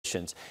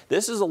conditions.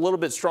 This is a little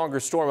bit stronger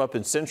storm up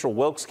in central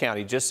Wilkes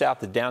County, just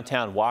south of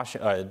downtown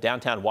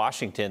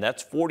Washington.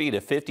 That's 40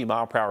 to 50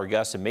 mile-per-hour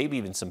gusts and maybe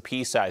even some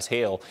pea-sized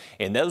hail.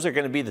 And those are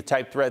going to be the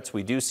type threats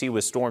we do see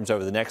with storms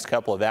over the next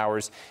couple of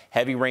hours.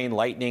 Heavy rain,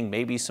 lightning,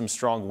 maybe some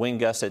strong wind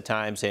gusts at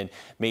times, and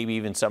maybe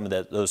even some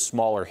of those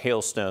smaller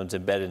hailstones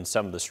embedded in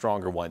some of the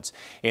stronger ones.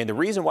 And the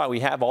reason why we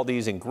have all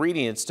these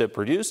ingredients to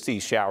produce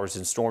these showers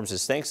and storms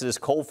is thanks to this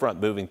cold front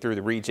moving through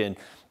the region.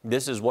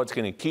 This is what's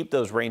going to keep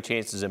those rain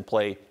chances in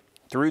play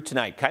through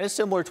tonight, kind of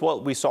similar to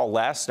what we saw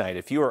last night.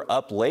 If you were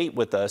up late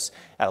with us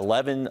at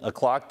 11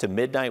 o'clock to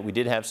midnight, we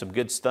did have some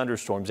good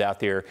thunderstorms out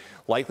there.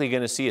 Likely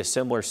going to see a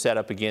similar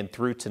setup again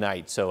through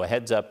tonight. So a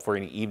heads up for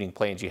any evening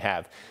plans you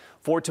have.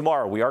 For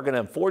tomorrow, we are going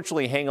to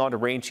unfortunately hang on to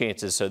rain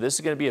chances. So this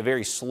is going to be a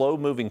very slow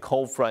moving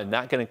cold front,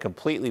 not going to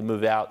completely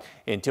move out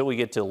until we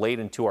get to late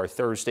into our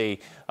Thursday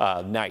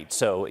night.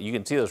 So you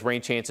can see those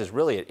rain chances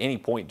really at any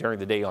point during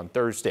the day on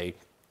Thursday.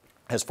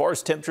 As far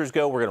as temperatures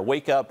go, we're going to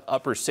wake up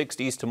upper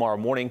 60s tomorrow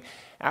morning.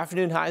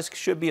 Afternoon highs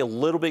should be a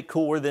little bit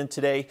cooler than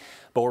today,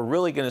 but we're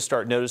really going to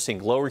start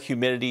noticing lower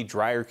humidity,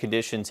 drier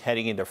conditions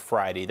heading into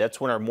Friday. That's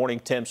when our morning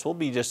temps will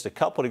be just a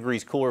couple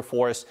degrees cooler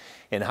for us,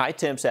 and high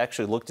temps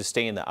actually look to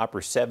stay in the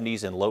upper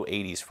 70s and low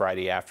 80s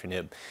Friday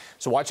afternoon.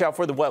 So watch out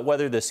for the wet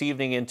weather this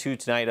evening into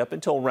tonight up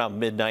until around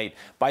midnight.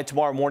 By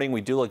tomorrow morning, we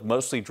do look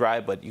mostly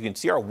dry, but you can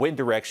see our wind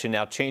direction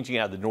now changing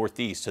out of the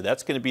northeast. So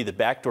that's going to be the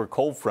backdoor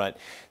cold front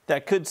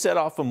that could set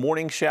off a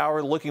morning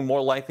shower, looking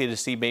more likely to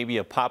see maybe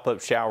a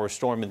pop-up shower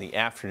storm in the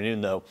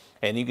afternoon, though.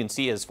 And you can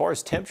see as far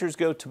as temperatures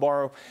go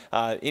tomorrow,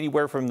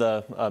 anywhere from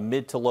the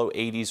mid to low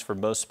 80s for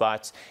most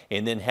spots.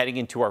 And then heading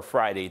into our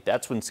Friday,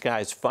 that's when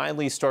skies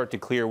finally start to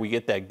clear. We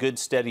get that good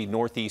steady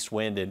northeast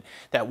wind, and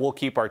that will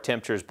keep our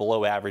temperatures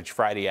below average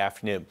Friday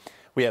afternoon.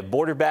 We have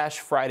Border Bash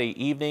Friday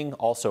evening,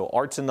 also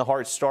Arts in the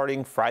Heart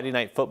starting. Friday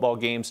night football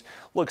games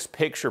looks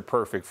picture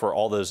perfect for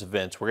all those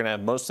events. We're going to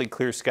have mostly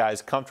clear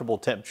skies, comfortable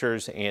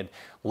temperatures, and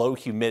low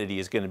humidity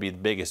is going to be the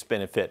biggest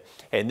benefit.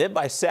 And then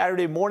by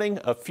Saturday morning,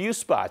 a few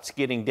spots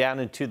getting down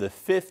into the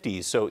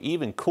 50s, so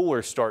even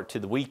cooler start to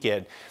the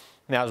weekend.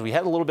 Now, as we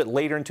head a little bit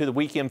later into the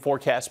weekend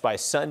forecast, by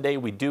Sunday,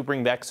 we do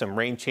bring back some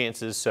rain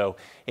chances, so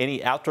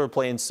any outdoor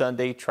play on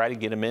Sunday, try to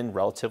get them in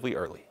relatively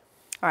early.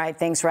 All right,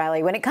 thanks,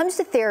 Riley. When it comes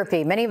to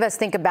therapy, many of us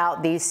think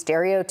about the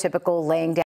stereotypical laying down